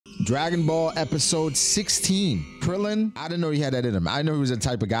Dragon Ball episode 16. Krillin, I didn't know he had that in him. I know he was a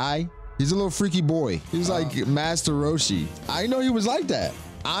type of guy. He's a little freaky boy. He was like Master Roshi. I know he was like that.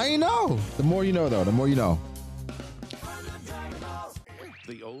 I know. The more you know, though, the more you know.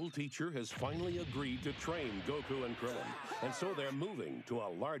 The old teacher has finally agreed to train Goku and Krillin, and so they're moving to a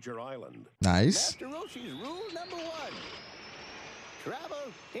larger island. Nice. Master Roshi's rule number 1.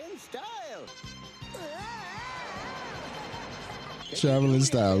 Travel in style. Travel in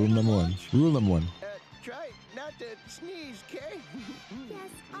style, rule number 1. Rule number 1. Try not to sneeze, Kay.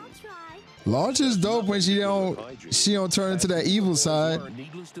 Yes, I'll try. Launch is dope when she don't turn into that evil side.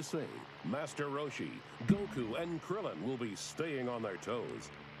 Needless to say, Master Roshi, Goku, and Krillin will be staying on their toes.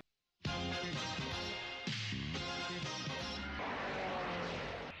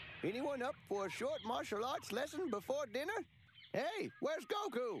 Anyone up for a short martial arts lesson before dinner? Hey, where's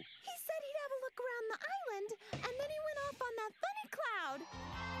Goku? He said he'd have a look around the island, and then he went off on that funny cloud.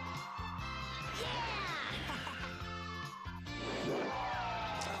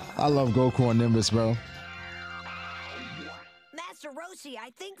 I love Goku and Nimbus, bro. Master Roshi, I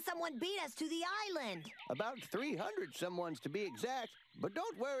think someone beat us to the island. About 300 someone's to be exact. But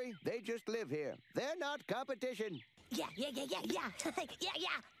don't worry, they just live here. They're not competition. Yeah.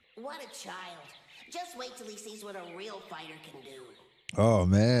 What a child. Just wait till he sees what a real fighter can do. Oh,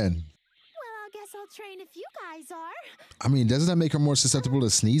 man. Well, I guess I'll train if you guys are. I mean, doesn't that make her more susceptible to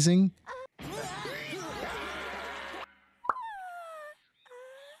sneezing?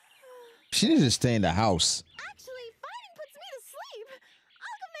 She needs to stay in the house. Actually, fighting puts me to sleep.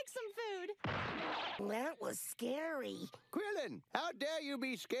 I'll go make some food. That was scary. Krillin, how dare you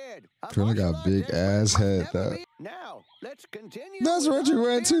be scared? Krillin got a big ass head, though. Now, let's continue. That's what you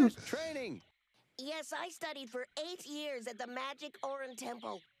ran too. Training. Yes, I studied for 8 years at the Magic Orin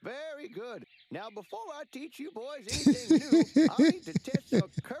Temple. Very good. Now, before I teach you boys anything new, I'll need to test your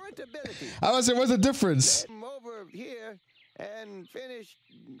current ability. I was saying, what's the difference? Come over here and finish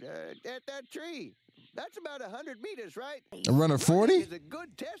at that tree. That's about 100 meters, right? A run of 40? It's a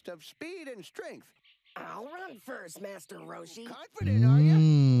good test of speed and strength. I'll run first, Master Roshi. Confident, are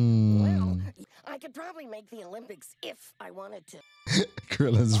you? Well, I could probably make the Olympics if I wanted to.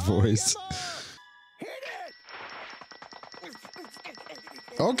 Krillin's voice. Hit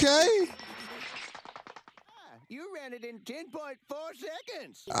it! Okay. You ran it in 10.4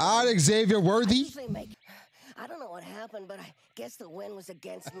 seconds. All right, Xavier Worthy. I don't know what happened, but I guess the wind was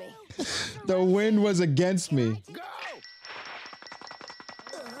against me. The wind was against me. Go!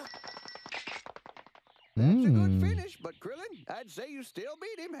 That's a good finish, but Krillin, I'd say you still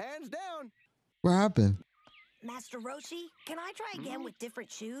beat him, hands down. What happened? Master Roshi, can I try again with different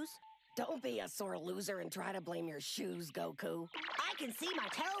shoes? Don't be a sore loser and try to blame your shoes, Goku. I can see my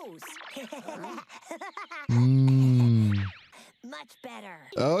toes. Much better.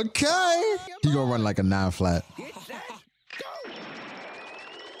 Okay. He gonna run like a 9 flat. Get set, go!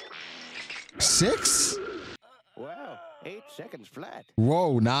 6? Wow, 8 seconds flat.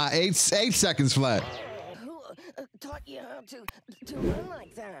 Whoa, nah, 8 seconds flat. Who taught you how to run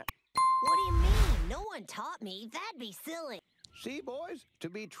like that? What do you mean? No one taught me. That'd be silly. See, boys, to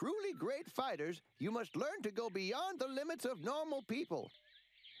be truly great fighters, you must learn to go beyond the limits of normal people.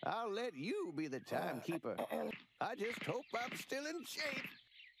 I'll let you be the timekeeper. I just hope I'm still in shape.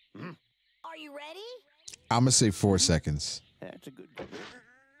 Are you ready? I'm gonna say 4 seconds. That's a good...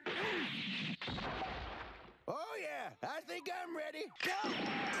 Oh, yeah, I think I'm ready. Go!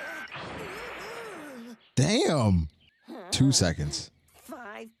 Damn. 2 seconds.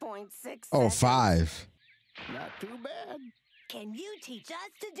 5.6 Oh, seconds. 5. Not too bad. Can you teach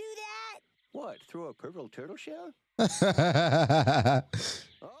us to do that? What, through a purple turtle shell?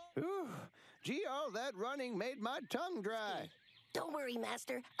 Oh, gee, all that running made my tongue dry. Don't worry,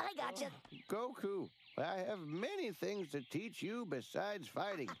 Master. I got you. Goku, I have many things to teach you besides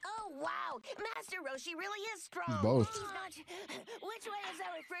fighting. Oh, wow. Master Roshi really is strong. Both. He's not... Which way is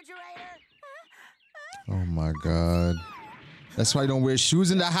that refrigerator? Oh my God. That's why you don't wear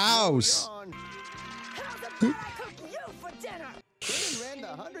shoes in the house. How's about I cook you for dinner? Krillin ran the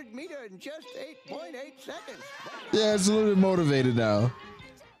 100-meter in just 8.8 seconds. Yeah, it's a little bit motivated now.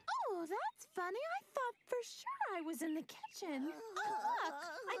 Oh, that's funny. I thought for sure I was in the kitchen. Oh, look,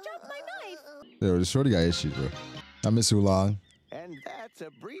 I dropped my knife. Yo, the shorty got issues, bro. I miss Oolong. And that's a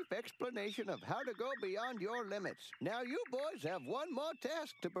brief explanation of how to go beyond your limits. Now you boys have one more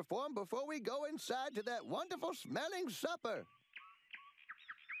task to perform before we go inside to that wonderful smelling supper.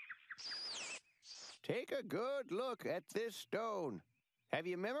 Take a good look at this stone. Have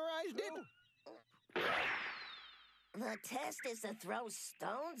you memorized it? The test is to throw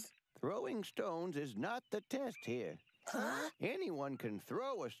stones? Throwing stones is not the test here. Anyone can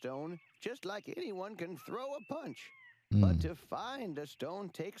throw a stone, just like anyone can throw a punch. Hmm. But to find a stone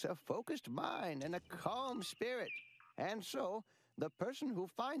takes a focused mind and a calm spirit. And so, the person who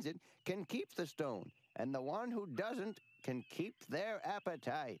finds it can keep the stone, and the one who doesn't can keep their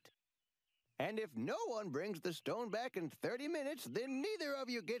appetite. And if no one brings the stone back in 30 minutes, then neither of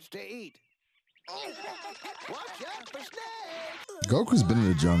you gets to eat. Watch out for snakes! Goku's been in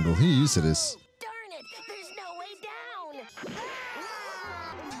the jungle. He used to this. Darn it! There's no way down!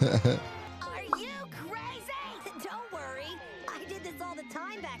 Are you crazy? Don't worry. I did this all the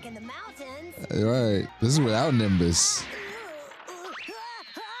time back in the mountains. Right. This is without Nimbus.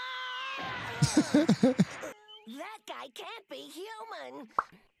 That guy can't be human.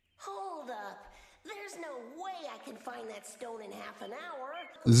 Hold up. There's no way I can find that stone in half an hour.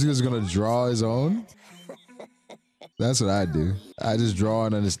 This guy's gonna draw his own? That's what I do. I just draw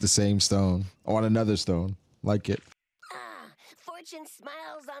on the same stone. Or on another stone. Like it. Fortune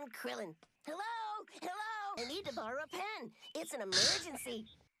smiles on Krillin. Hello? Hello? I need to borrow a pen. It's an emergency.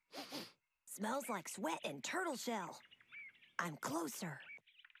 Smells like sweat and turtle shell. I'm closer.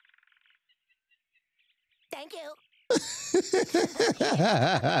 Thank you.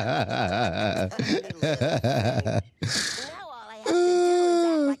 Now all I have to do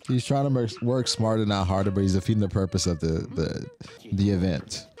is act like He's trying to work smarter, not harder, but he's defeating the purpose of the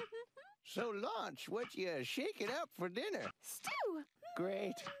event. So, Launch, what you shaking up for dinner? Stew.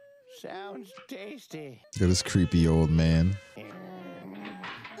 Great. Sounds tasty. Look at this creepy old man.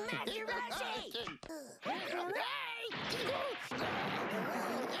 Master Roshi!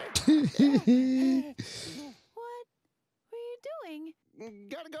 What were you doing?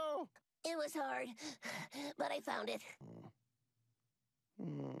 Gotta go. It was hard, but I found it.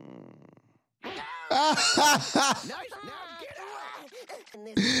 Nice. Now get out. In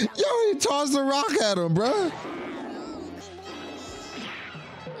this jungle. Yo, he tossed the rock at him, bruh.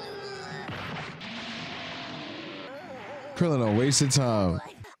 Krillin, a waste of time. I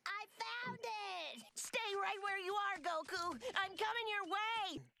found it! Stay right where you are, Goku. I'm coming your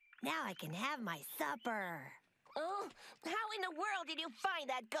way. Now I can have my supper. Oh, how in the world did you find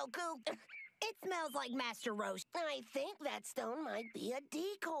that, Goku? It smells like Master Roshi. I think that stone might be a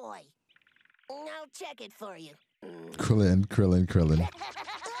decoy. I'll check it for you. Krillin. I'm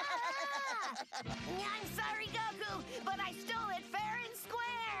sorry, Goku, but I stole it fair and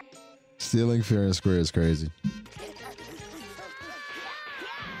square. Stealing fair and square is crazy.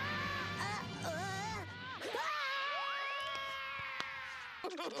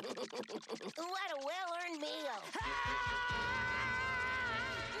 What a well-earned meal.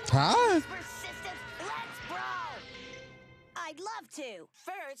 Huh? Persistent. Let's brawl. I'd love to.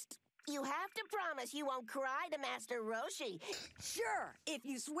 First, you have to promise you won't cry to Master Roshi. Sure, if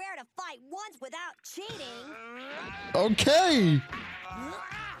you swear to fight once without cheating. Okay.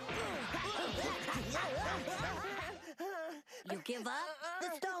 You give up? The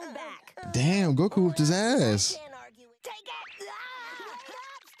stone back. Damn, Goku whipped his ass. Can't argue it. Take it. Stone.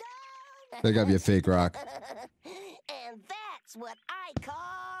 That gotta be a fake rock. And that's what I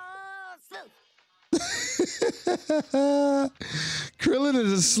call soup. Krillin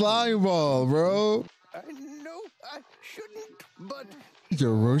is a slime ball, bro. I know I shouldn't, but Yo,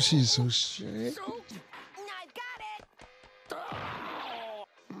 Roshi's so shit. I've got it.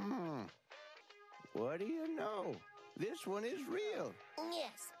 what do you know? This one is real.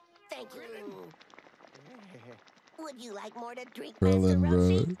 Yes, thank you. Would you like more to drink, Krillin, Master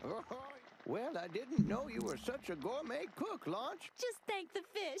Roshi? bro. Well, I didn't know you were such a gourmet cook, Launch. Just thank the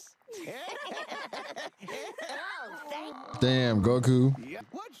fish. Oh, thank Damn, Goku. Yeah.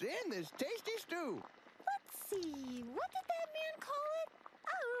 What's in this tasty stew? Let's see. What did that man call it?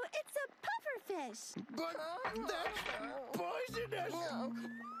 Oh, it's a pufferfish. But that's poisonous. No,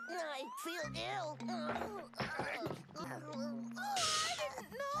 I feel ill.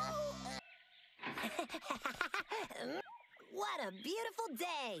 What a beautiful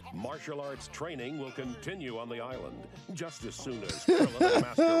day. Martial arts training will continue on the island just as soon as Krillin and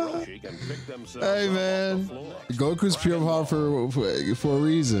Master Roshi can pick themselves Hey, up man. off the floor. Goku's pure heart for a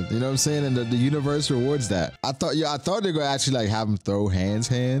reason. You know what I'm saying? And the universe rewards that. I thought they're gonna actually like have him throw hands.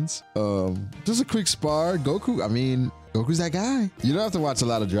 Just a quick spar. Goku's that guy. You don't have to watch a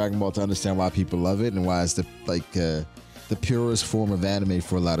lot of Dragon Ball to understand why people love it and why it's the purest form of anime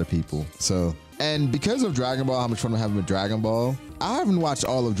for a lot of people. So, and because of Dragon Ball, how much fun I'm having with Dragon Ball, I haven't watched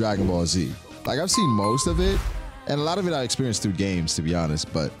all of Dragon Ball Z. Like, I've seen most of it, and a lot of it I experienced through games, to be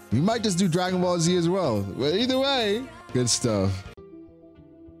honest, but we might just do Dragon Ball Z as well. Well, either way, good stuff.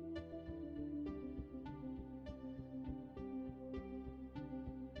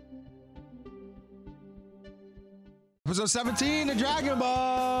 Episode 17 of Dragon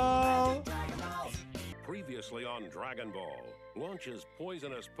Ball. Previously on Dragon Ball, Launch's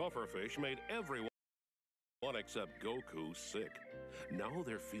poisonous pufferfish made everyone except Goku sick. Now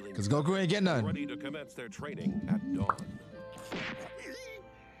they're feeling Because Goku ain't getting none. ready to commence their training at dawn.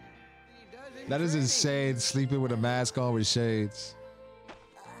 That is insane, sleeping with a mask on with shades.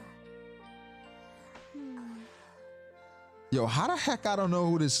 Yo, how the heck I don't know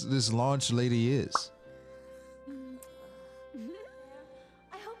who this Launch lady is?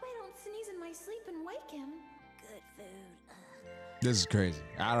 I hope I don't sneeze in my sleep and wake him. Good food. This is crazy.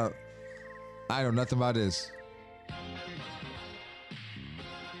 I know nothing about this.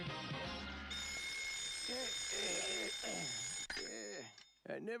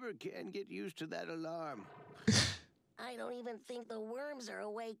 I never can get used to that alarm. I don't even think the worms are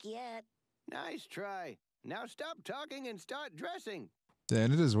awake yet. Nice try. Now stop talking and start dressing.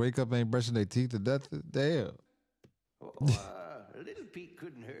 Damn, they just wake up and ain't brushing their teeth to death. Damn. Oh, a little peek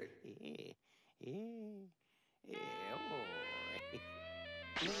couldn't hurt.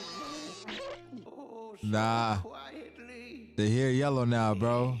 Oh, so Nah. quietly. They hear yellow now,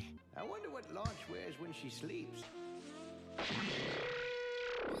 bro. I wonder what Launch wears when she sleeps.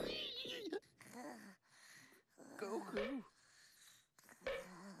 Goku.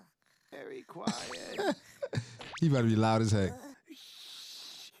 Very quiet. He better be loud as heck.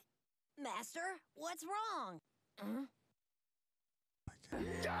 Master, what's wrong?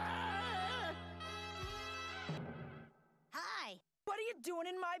 Hi. What are you doing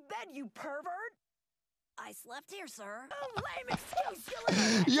in my bed, you pervert? I slept here, sir. Oh, lame excuse, you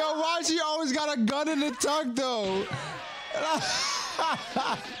little... Yo, why she always got a gun in the tuck, though?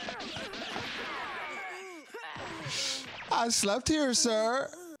 I slept here, sir.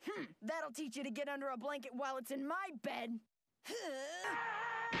 That'll teach you to get under a blanket while it's in my bed.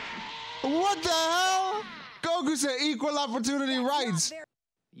 What the hell? Goku said equal opportunity rights.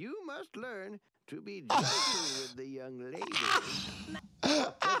 You must learn to be gentle with the young lady.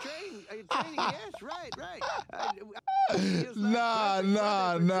 Training, yes, right. Feels like perfect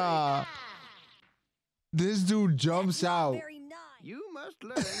weather for Nah. This dude jumps out. Very nice. You must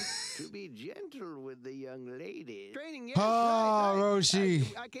learn to be gentle with the young lady. Training, yes, Oh, right.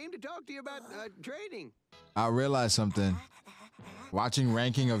 Roshi. I came to talk to you about training. I realized something. Watching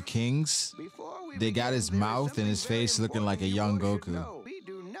Ranking of Kings, Before we they got begin, his there is mouth and something his very face looking like a important young you all should Goku. know. We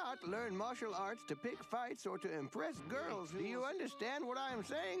do not learn martial arts to pick fights or to impress girls. Do you understand what I am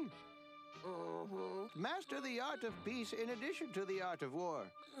saying? Master the art of peace in addition to the art of war.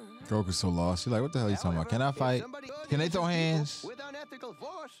 Goku's so lost. He's like, what the hell are you talking about? Can I If fight? somebody Can they throw hurts people hands? with unethical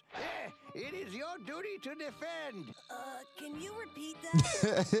force, it is your duty to defend. Can you repeat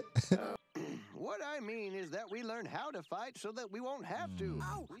that? What I mean is that we learn how to fight so that we won't have to.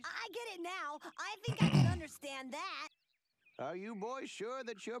 Oh, I get it now. I think I can understand that. Are you boys sure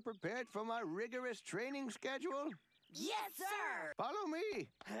that you're prepared for my rigorous training schedule? Yes, sir. Follow me.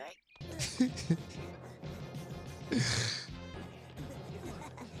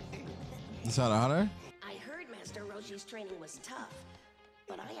 Is that a hunter? I heard Master Roshi's training was tough,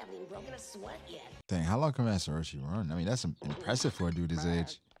 but I haven't even broken a sweat yet. Dang, how long can Master Roshi run? I mean, that's impressive for a dude his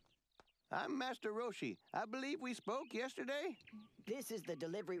age. I'm Master Roshi. I believe we spoke yesterday. This is the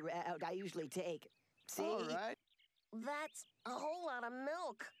delivery route I usually take. See? All right. That's a whole lot of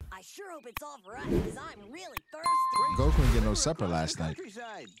milk. I sure hope it's all right, because I'm really thirsty. Goku didn't get no We're supper across last the night.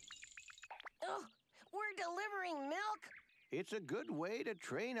 countryside. Oh, we're delivering milk? It's a good way to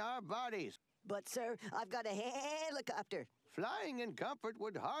train our bodies. But, sir, I've got a helicopter. Flying in comfort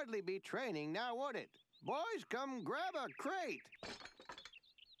would hardly be training, now would it? Boys, come grab a crate.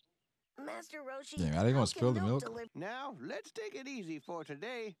 Master Roshi, Damn, are they gonna how spill can the milk? Now, let's take it easy for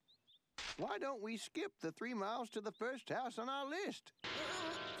today. Why don't we skip the 3 miles to the first house on our list?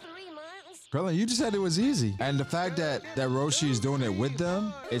 3 miles? Krillin, you just said it was easy. And the fact that Roshi is doing it with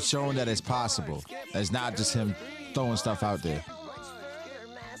them, it's showing that it's possible. It's not just him throwing stuff out there. Here,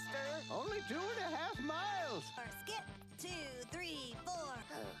 Master. Only 2.5 miles. Or skip. 2, 3, 4.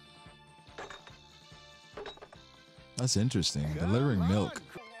 That's interesting. Delivering Come milk. on.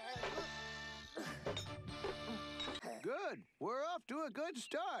 Good. We're off to a good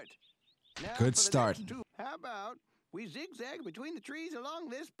start. Now Good for the start. next 2. How about we zigzag between the trees along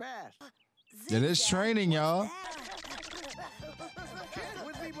this path? It is training, y'all. Get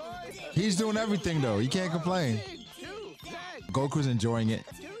with me, boys. He's doing everything, though. He can't complain. Zig, 2, zag, Goku's enjoying it.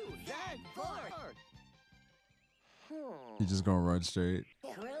 2, zag, 4. He's just gonna run straight.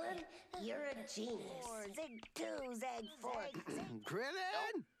 Krillin, you're a genius. 4, zig 2, zag 4.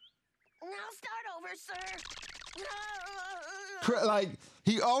 Krillin? Now start over, sir. Like,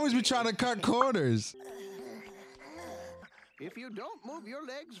 he always be trying to cut corners. If you don't move your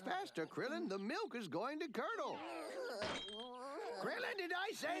legs faster, Krillin, the milk is going to curdle. Krillin, did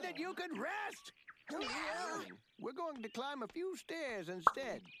I say that you could rest? We're going to climb a few stairs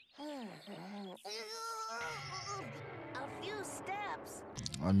instead. A few steps.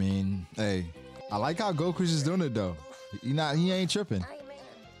 I mean, hey, I like how Goku's just doing it though. He ain't tripping.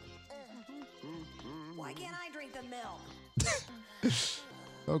 Why can't I drink the milk?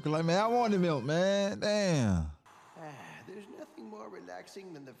 Goku like, man, I want the milk, man. Damn. There's nothing more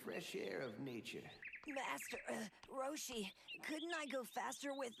relaxing than the fresh air of nature. Master, Roshi, couldn't I go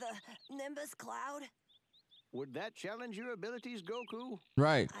faster with the Nimbus Cloud? Would that challenge your abilities, Goku?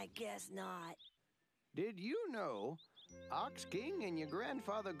 Right. I guess not. Did you know Ox King and your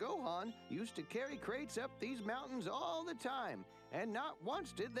grandfather Gohan used to carry crates up these mountains all the time, and not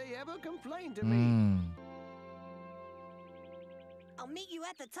once did they ever complain to me. I'll meet you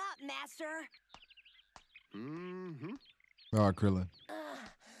at the top, Master. Mm-hmm. All right, Krillin.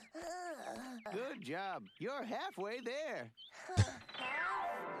 Good job. You're halfway there.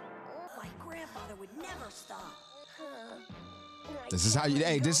 My grandfather would never stop. This is how you.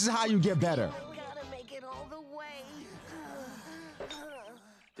 Hey, this is how you get better. I gotta make it all the way.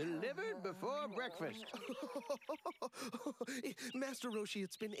 Delivered before breakfast. Master Roshi,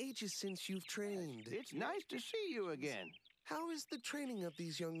 it's been ages since you've trained. It's nice to see you again. How is the training of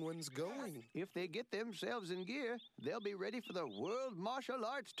these young ones going? If they get themselves in gear, they'll be ready for the World Martial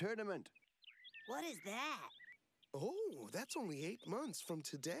Arts Tournament. What is that? Oh, that's only 8 months from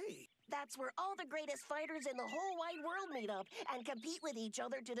today. That's where all the greatest fighters in the whole wide world meet up and compete with each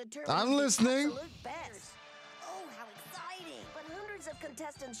other to determine I'm who's the listening. absolute best. Oh, how exciting! But hundreds of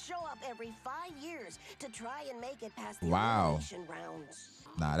contestants show up every 5 years to try and make it past the Wow. elimination rounds.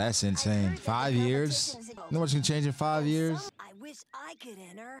 Nah, that's insane. 5 years? No much can change in 5 years? I wish I could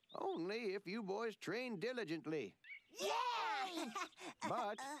enter. Only if you boys train diligently. Yeah!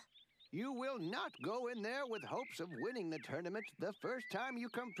 But you will not go in there with hopes of winning the tournament the first time you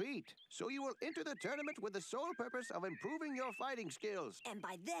compete. So you will enter the tournament with the sole purpose of improving your fighting skills. And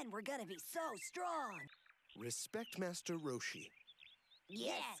by then, we're gonna be so strong. Respect Master Roshi.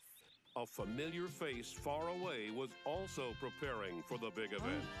 Yes! A familiar face far away was also preparing for the big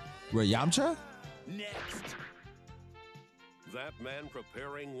event. Wait, Yamcha? Next! That man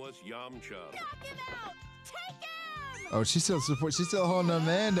preparing was Yamcha. Knock him out! Take him! Oh, she's still holding her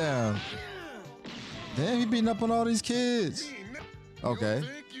man down. Damn, he beating up on all these kids. Okay. You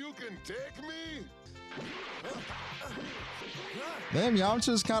think you can take me? Damn,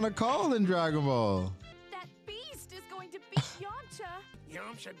 Yamcha's kind of cold in Dragon Ball. That beast is going to beat Yamcha.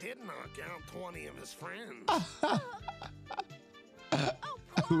 Yamcha did knock out 20 of his friends.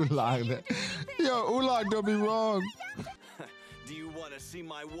 Oolong. Yo, Oolong, don't be wrong. Do you want to see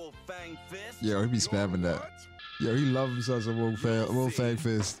my wolf fang fist? Yo, he be spamming that. Yo, he loves himself some wolf fang fist. Wolf fang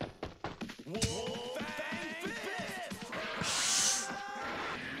fist!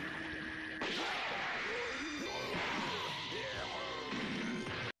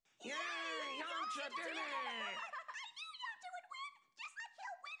 Yeah, Yamcha did it!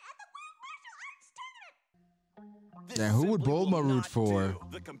 Yeah, who would simply will Bulma root not for? do.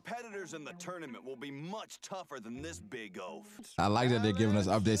 The competitors in the tournament will be much tougher than this big oaf. I like that they're giving us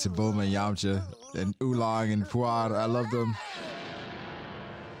updates of Bulma and Yamcha and Oolong and Fuad. I love them.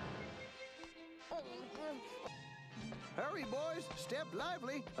 Hurry, boys. Step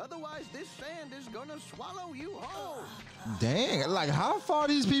lively. Otherwise, this sand is gonna swallow you whole. Dang, like how far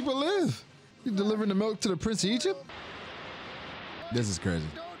these people live? You delivering the milk to the Prince of Egypt? This is crazy.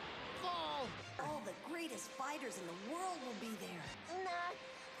 Don't fall. All the greatest fighters in the world will be there. Not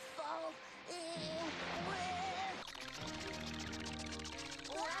fall in with.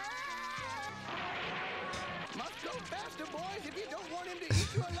 Must go faster, boys, if you don't want him to eat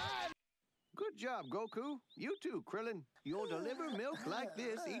you alive. Good job, Goku. You too, Krillin. You'll deliver milk like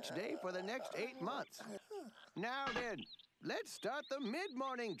this each day for the next 8 months. Now then, let's start the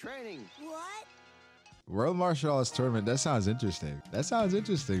mid-morning training. What? World Martial Arts Tournament, that sounds interesting. That sounds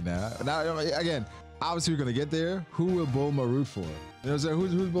interesting now. Now, again, obviously we're going to get there. Who will Bulma root for? You know what I'm saying?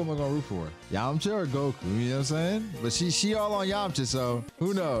 Who's Bulma going to root for? Yamcha or Goku? You know what I'm saying? But she all on Yamcha, so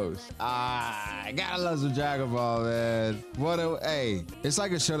who knows? I gotta love some Dragon Ball, man. Hey, it's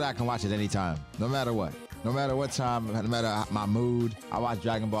like a show that I can watch at any time, no matter what. No matter what time, no matter my mood, I watch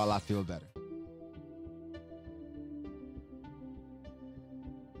Dragon Ball, I feel better.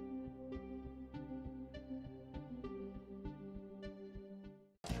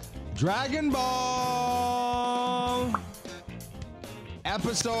 Dragon Ball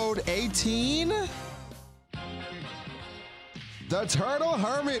Episode 18, The Turtle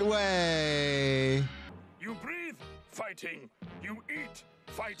Hermit Way. You breathe, fighting. You eat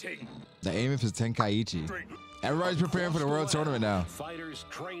fighting. The aim is Tenkaichi. Everybody's preparing for the world tournament now. Fighters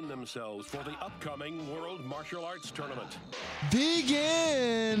train themselves for the upcoming World Martial Arts Tournament.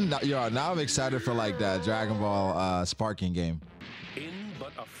 Begin! Now I'm excited for like that Dragon Ball Sparking game.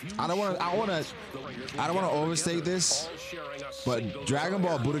 I don't want to overstate this, but Dragon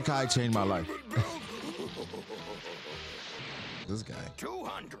Ball Budokai changed my life. This guy.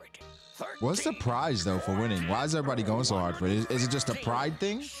 200. What's the prize though for winning? Why is everybody going so hard for it? Is it just a pride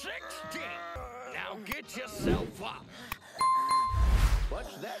thing? 16. Now get yourself up.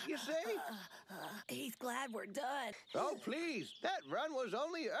 What's that you say? He's glad we're done. Oh, please. That run was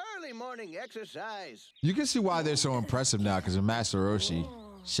only early morning exercise. You can see why they're so impressive now because of Master Roshi.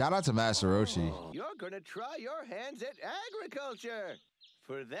 Shout out to Master Roshi. You're going to try your hands at agriculture.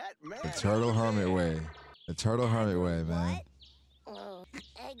 For that matter. The Turtle Hermit way. The Turtle Hermit way, man. Oh,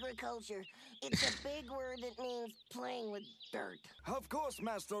 agriculture. It's a big word that means playing with dirt. Of course,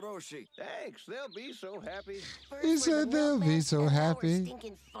 Master Roshi. Thanks. They'll be so happy. First He we're said the they'll be milkmen, so and now we're happy.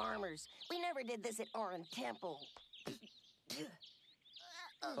 Stinking farmers. We never did this at Orin Temple.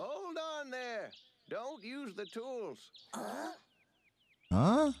 Hold on there. Don't use the tools. Huh?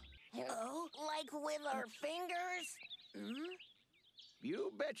 Oh, like with our fingers?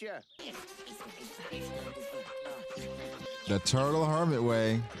 You betcha. The Turtle Hermit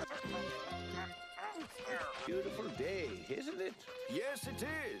way. Beautiful day, isn't it? Yes, it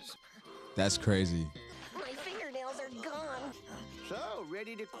is. That's crazy. My fingernails are gone. So,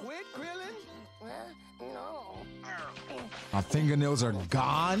 ready to quit, Krillin? No. My fingernails are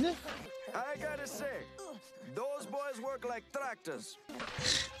gone? I gotta say, those boys work like tractors.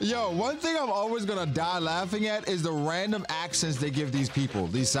 Yo, one thing I'm always gonna die laughing at is the random accents they give these people,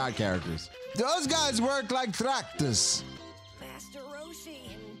 these side characters. Those guys work like tractors. Master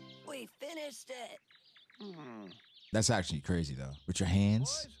Roshi, we finished it. That's actually crazy though. With your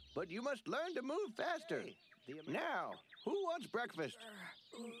hands. Boys, but you must learn to move faster. Now, who wants breakfast?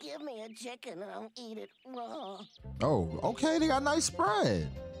 Give me a chicken and I'll eat it raw. Oh, okay, they got a nice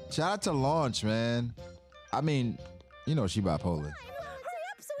spread. Shout out to Launch, man. I mean, you know she bipolar. Hurry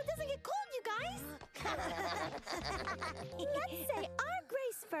up so it doesn't get cold, you guys. Let's say our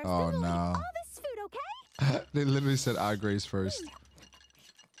grace first. Oh, Then we'll no. eat all this food, okay? They literally said our grace first.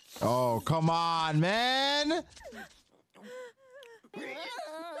 Oh, come on, man.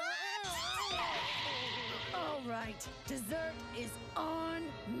 All right, dessert is on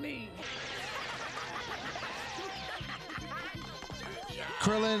me.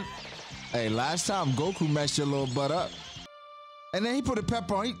 Krillin, hey, last time Goku messed your little butt up. And then he put a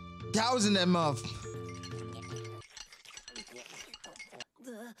pepper on. He cows in that mouth.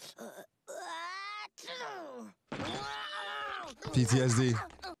 PTSD.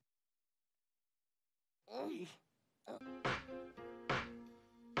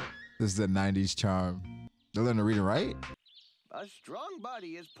 This is the 90s charm. They learn to read and write? A strong body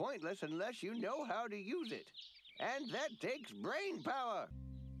is pointless unless you know how to use it. And that takes brain power.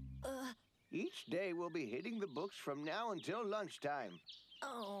 Each day we'll be hitting the books from now until lunchtime.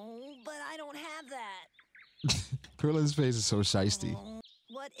 Oh, but I don't have that. Krillin's face is so shiesty.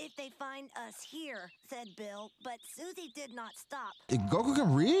 What if they find us here, said Bill, but Susie did not stop. Goku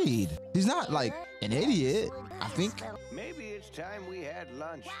can read. He's not like an idiot, I think. Maybe it's time we had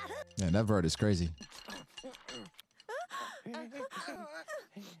lunch. Yeah, that bird is crazy.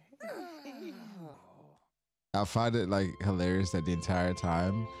 I find it like hilarious that the entire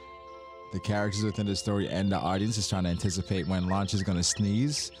time the characters within the story and the audience is trying to anticipate when Launch is gonna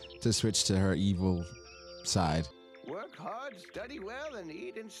sneeze to switch to her evil side. Work hard, study well, and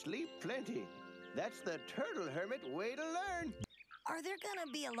eat and sleep plenty. That's the Turtle Hermit way to learn. Are there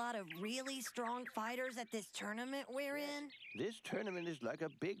gonna be a lot of really strong fighters at this tournament we're in? This tournament is like a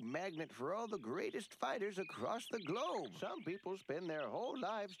big magnet for all the greatest fighters across the globe. Some people spend their whole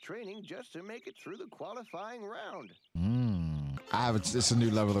lives training just to make it through the qualifying round. It's a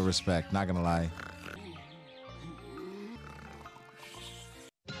new level of respect, not gonna lie.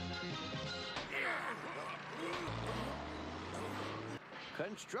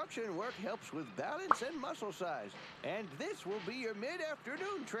 Construction work helps with balance and muscle size. And this will be your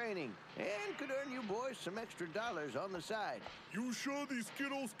mid-afternoon training. And could earn you boys some extra dollars on the side. You sure these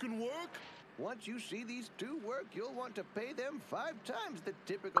kiddos can work? Once you see these two work, you'll want to pay them 5 times the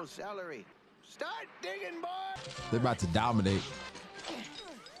typical salary. Start digging, boy! They're about to dominate.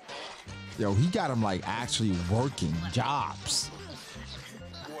 Yo, he got him like actually working jobs.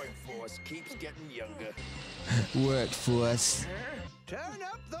 Workforce keeps getting younger. Workforce. Turn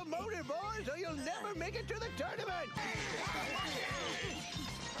up the motor, boys, or you'll never make it to the tournament!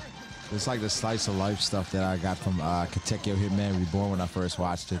 It's like the slice of life stuff that I got from Katekyo Hitman Reborn when I first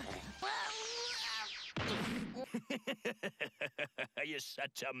watched it. You're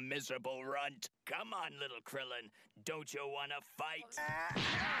such a miserable runt. Come on, little Krillin. Don't you want to fight?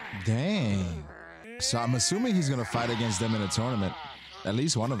 Dang. So I'm assuming he's going to fight against them in a tournament. At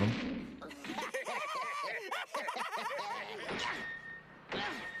least one of them.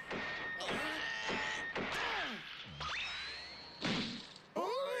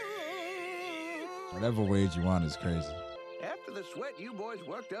 Whatever wage you want is crazy. After the sweat you boys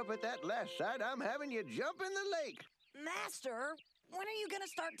worked up at that last sight, I'm having you jump in the lake. Master, when are you gonna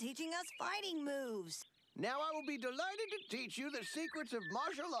start teaching us fighting moves? Now I will be delighted to teach you the secrets of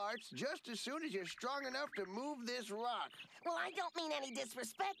martial arts just as soon as you're strong enough to move this rock. Well, I don't mean any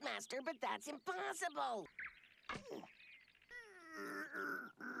disrespect, Master, but that's impossible.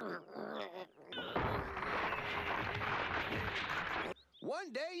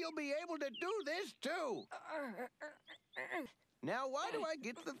 One day you'll be able to do this too. Now, why do I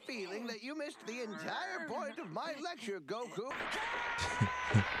get the feeling that you missed the entire point of my lecture, Goku?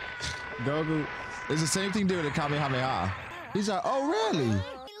 Goku, it's the same thing doing the Kamehameha. He's like, oh, really?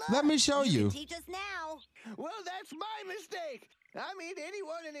 Let me show you. Teach us now. Well, that's my mistake. I mean,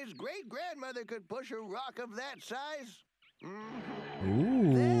 anyone and his great-grandmother could push a rock of that size.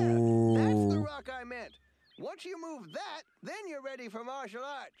 Ooh. There, that's the rock I meant. Once you move that, then you're ready for martial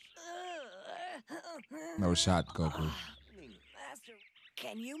arts. No shot, Goku. Master,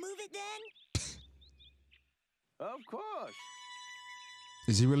 can you move it then? Of course.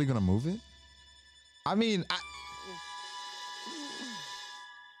 Is he really gonna move it? I mean,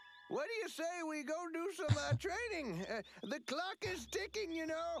 What do you say we go do some training? The clock is ticking, you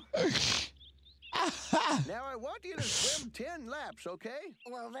know. Now I want you to swim 10 laps, okay?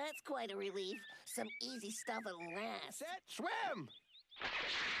 Well, that's quite a relief. Some easy stuff at last. Set, swim!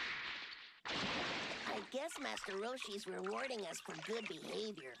 I guess Master Roshi's rewarding us for good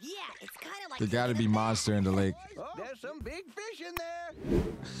behavior. Yeah, it's kind of like... there gotta be monster in the lake. Oh, there's some big fish in there.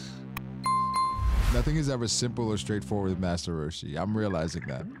 Nothing is ever simple or straightforward with Master Roshi. I'm realizing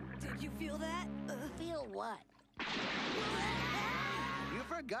that. Did you feel that? Feel what? You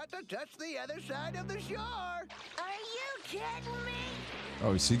forgot to touch the other side of the shore. Are you kidding me?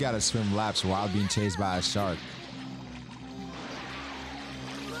 Oh, so you gotta swim laps while being chased by a shark.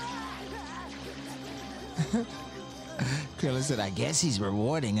 Krillin said, I guess he's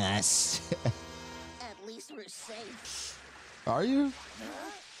rewarding us. At least we're safe. Are you?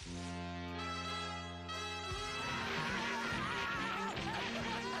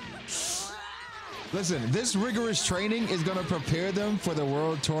 Listen, this rigorous training is gonna prepare them for the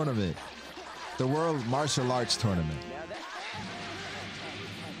world tournament. The world martial arts tournament.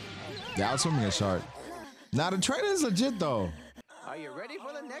 Yeah, I was swimming a shark. Now the training is legit though. Are you ready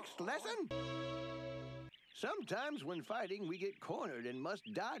for the next lesson? Sometimes when fighting, we get cornered and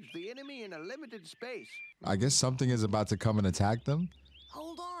must dodge the enemy in a limited space. I guess something is about to come and attack them.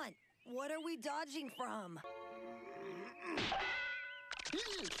 Hold on. What are we dodging from?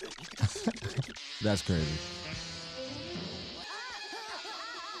 That's crazy.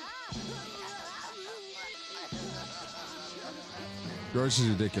 Roshi's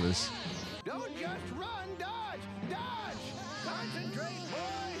ridiculous. Don't just run, dodge! Dodge! Concentrate,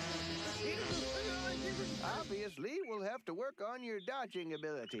 boys! Obviously, we'll have to work on your dodging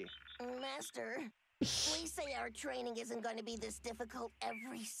ability. Master, please say our training isn't going to be this difficult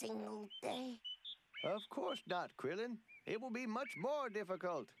every single day. Of course not, Krillin. It will be much more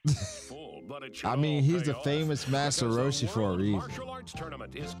difficult. Full, but it I mean, he's the famous Master Roshi for a reason. Martial arts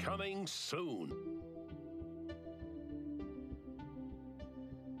tournament is coming soon.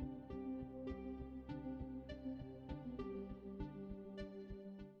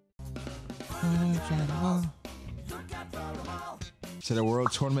 So the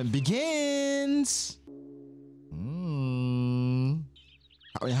world tournament begins. I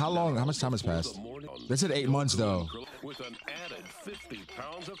mean, how much time has passed? They said 8 months though. With an added 50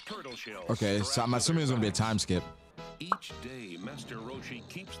 pounds of turtle shells. Okay, so I'm assuming there's gonna be a time skip. Each day, Master Roshi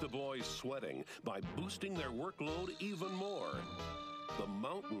keeps the boys sweating by boosting their workload even more. The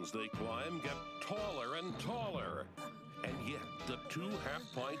mountains they climb get taller and taller. And yet, the two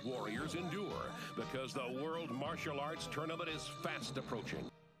half-pint warriors endure because the World Martial Arts Tournament is fast approaching.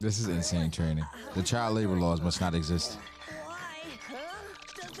 This is insane training. The child labor laws must not exist. Why?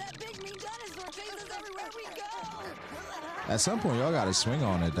 Does that big mean dinosaur chase us everywhere we go? At some point, y'all gotta swing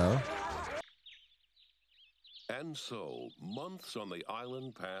on it though. And so, months on the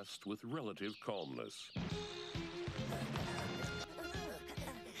island passed with relative calmness.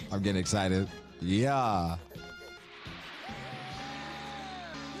 I'm getting excited. Yeah.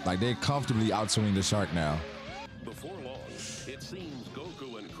 Like, they're comfortably outswinging the shark now. Before long, it seems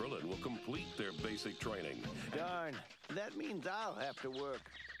Goku and Krillin will complete their basic training. Darn, that means I'll have to work.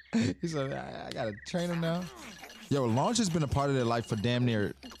 He said, I gotta train him now. Yo, launch has been a part of their life for damn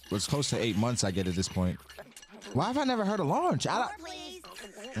near, was close to 8 months, I get at this point. Why have I never heard of launch?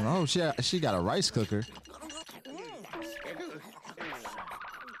 Oh, she got a rice cooker.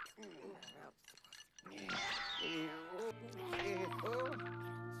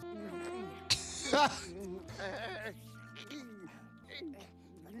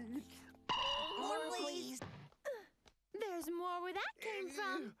 More, please. There's more where that came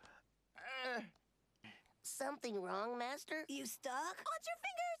from. Something wrong, Master? You stuck? Watch your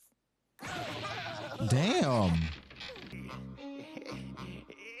fingers. Damn.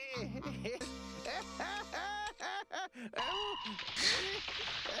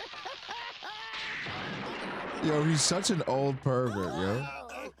 Yo, he's such an old pervert, yo.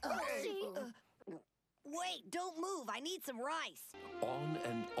 Wait, don't move. I need some rice. On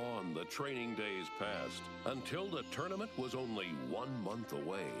and on the training days passed until the tournament was only 1 month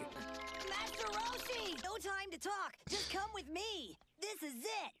away. Master Roshi! No time to talk. Just come with me. This is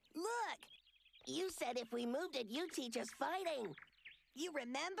it. Look. You said if we moved it, you'd teach us fighting. You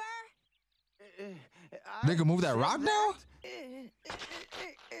remember? They can move that rock now?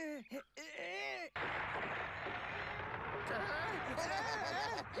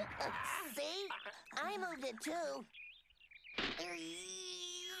 See? I moved it too.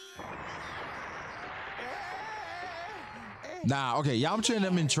 Nah, okay, Yamcha and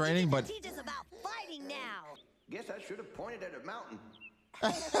them in training, but Teach us about fighting now. Guess I should have pointed at a mountain.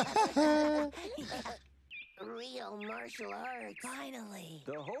 Real martial arts. Finally.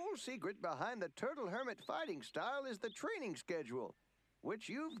 The whole secret behind the Turtle Hermit fighting style is the training schedule, which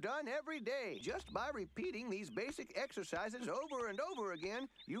you've done every day. Just by repeating these basic exercises over and over again,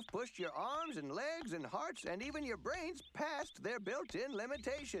 you've pushed your arms and legs and hearts and even your brains past their built-in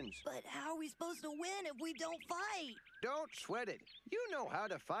limitations. But how are we supposed to win if we don't fight? Don't sweat it. You know how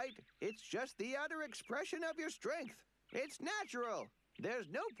to fight. It's just the utter expression of your strength. It's natural. There's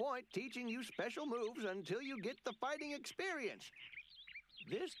no point teaching you special moves until you get the fighting experience.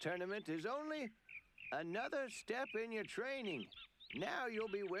 This tournament is only another step in your training. Now you'll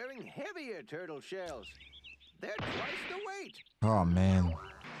be wearing heavier turtle shells. They're twice the weight. oh man.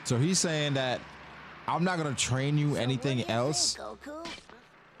 So he's saying that I'm not gonna train you anything else. Goku?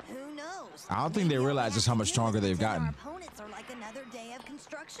 Who knows? I don't think they realize just how much stronger they've gotten. Our opponents are like another day of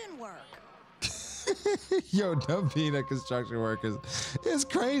construction work. Yo, them being a construction worker is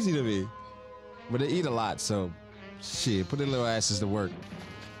crazy to me. But they eat a lot, so shit, put their little asses to work.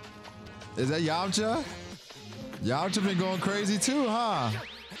 Is that Yamcha? Yamcha been going crazy too, huh?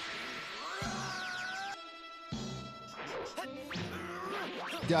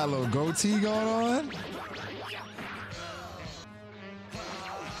 Got a little goatee going on.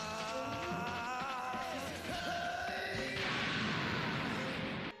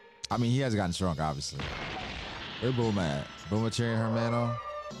 I mean, he has gotten strong, obviously. Where Bulma at? Bulma cheering her man on?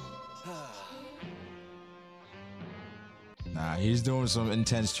 Nah, he's doing some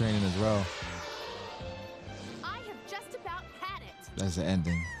intense training as well. I have just about had it. That's the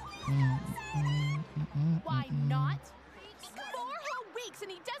ending. Why not? 4 whole weeks and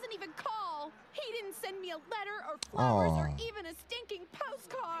he doesn't even call. He didn't send me a letter or flowers or Aw. even a stinking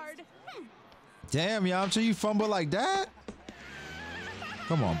postcard. Damn, Yamcha, you fumble like that?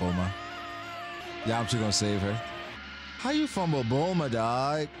 Come on, Bulma. Yamcha gonna save her. How you fumble Bulma,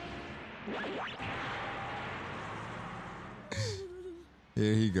 dog?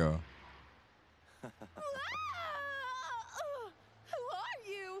 Here he go. Who are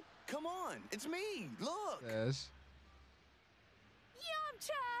you? Come on, it's me. Look. Yes.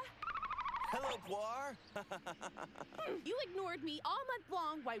 Yamcha! Hello, Poir. You ignored me all month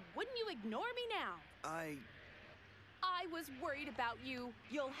long. Why wouldn't you ignore me now? I was worried about you.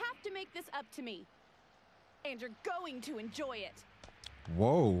 You'll have to make this up to me. And you're going to enjoy it.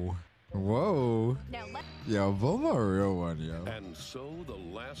 Whoa. Whoa. Now let Yo, Bulma a real one, yo. And so the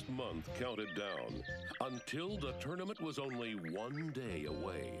last month counted down until the tournament was only 1 day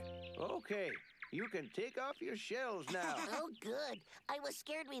away. Okay, you can take off your shells now. Oh, good. I was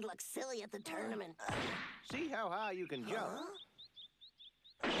scared we'd look silly at the tournament. See how high you can jump.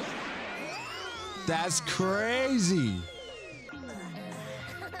 That's crazy.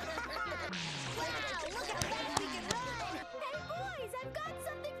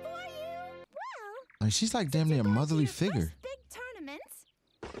 And she's like damn near a motherly figure. big tournaments,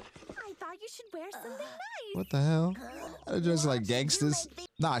 I thought you should wear something nice. What the hell? They're just like gangsters.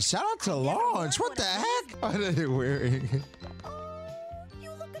 Nah, shout out to Launch. What the heck are they wearing?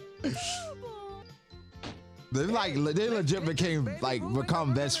 You look They legit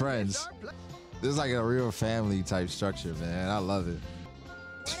become best friends. This is like a real family type structure, man. I love it.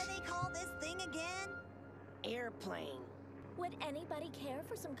 What do they call this thing again? Airplane. Would anybody care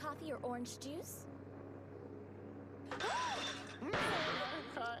for some coffee or orange juice?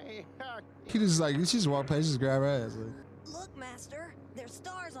 He just walk past, just grab her ass. Like. Look, Master, there's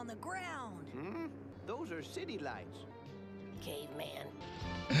stars on the ground. Those are city lights. Caveman.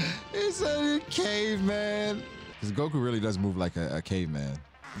 He said caveman. Because Goku really does move like a caveman.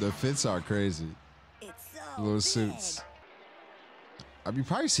 The fits are crazy. It's so little big. suits. I mean,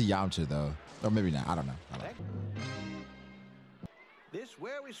 probably see Yamcha though, or maybe not. I don't know. This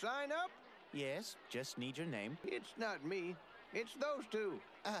where we sign up? Yes, just need your name. It's not me. It's those two.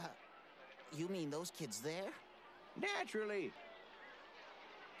 You mean those kids there? Naturally.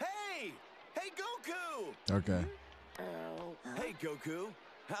 Hey! Hey, Goku! Okay. Hey, Goku.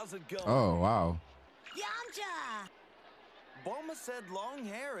 How's it going? Oh, wow. Yamcha! Bulma said long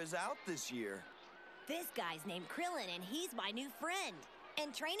hair is out this year. This guy's named Krillin, and he's my new friend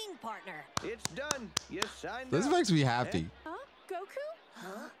and training partner. It's done. You signed up. This makes me happy. Huh? Goku?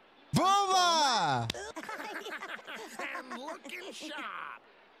 Huh? Bulma! And looking sharp.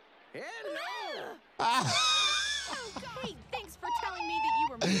 Hello. Hey, thanks for telling me that you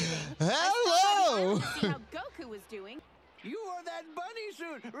were moving. Hello. To see how Goku was doing. You wore that bunny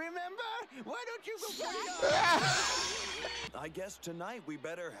suit, remember? Why don't you go put it on? I guess tonight we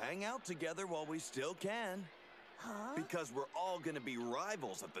better hang out together while we still can. Huh? Because we're all gonna be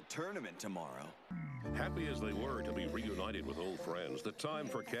rivals at the tournament tomorrow. Happy as they were to be reunited with old friends, the time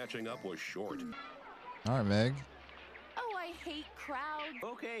for catching up was short. All right, Meg. Oh, I hate crowds.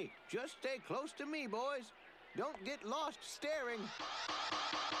 Okay, just stay close to me, boys. Don't get lost staring.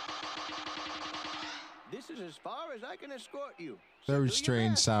 This is as far as I can escort you. So Very do your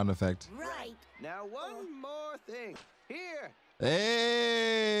strange best. sound effect. Right. Now, one more thing. Here. Hey!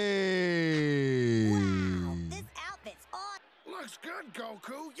 Wow, this outfit's on. Looks good,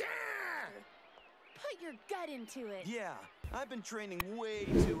 Goku. Yeah! Put your gut into it. Yeah, I've been training way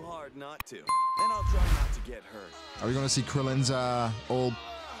too hard not to. And I'll try not to get hurt. Are we going to see Krillin's old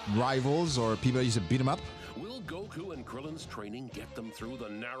rivals or people that used to beat him up? Will Goku and Krillin's training get them through the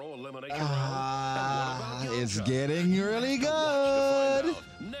narrow elimination round? And what about It's Yamcha? getting really Watch to good. find out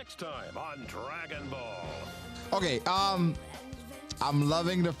next time on Dragon Ball. Okay, I'm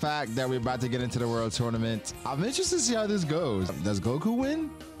loving the fact that we're about to get into the World Tournament. I'm interested to see how this goes. Does Goku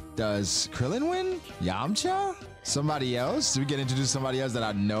win? Does Krillin win? Yamcha? Somebody else? Do we get introduced to somebody else that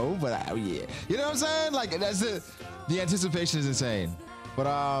I know? But yeah, you know what I'm saying? Like that's it. The anticipation is insane. But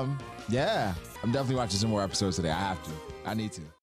yeah, I'm definitely watching some more episodes today. I have to. I need to.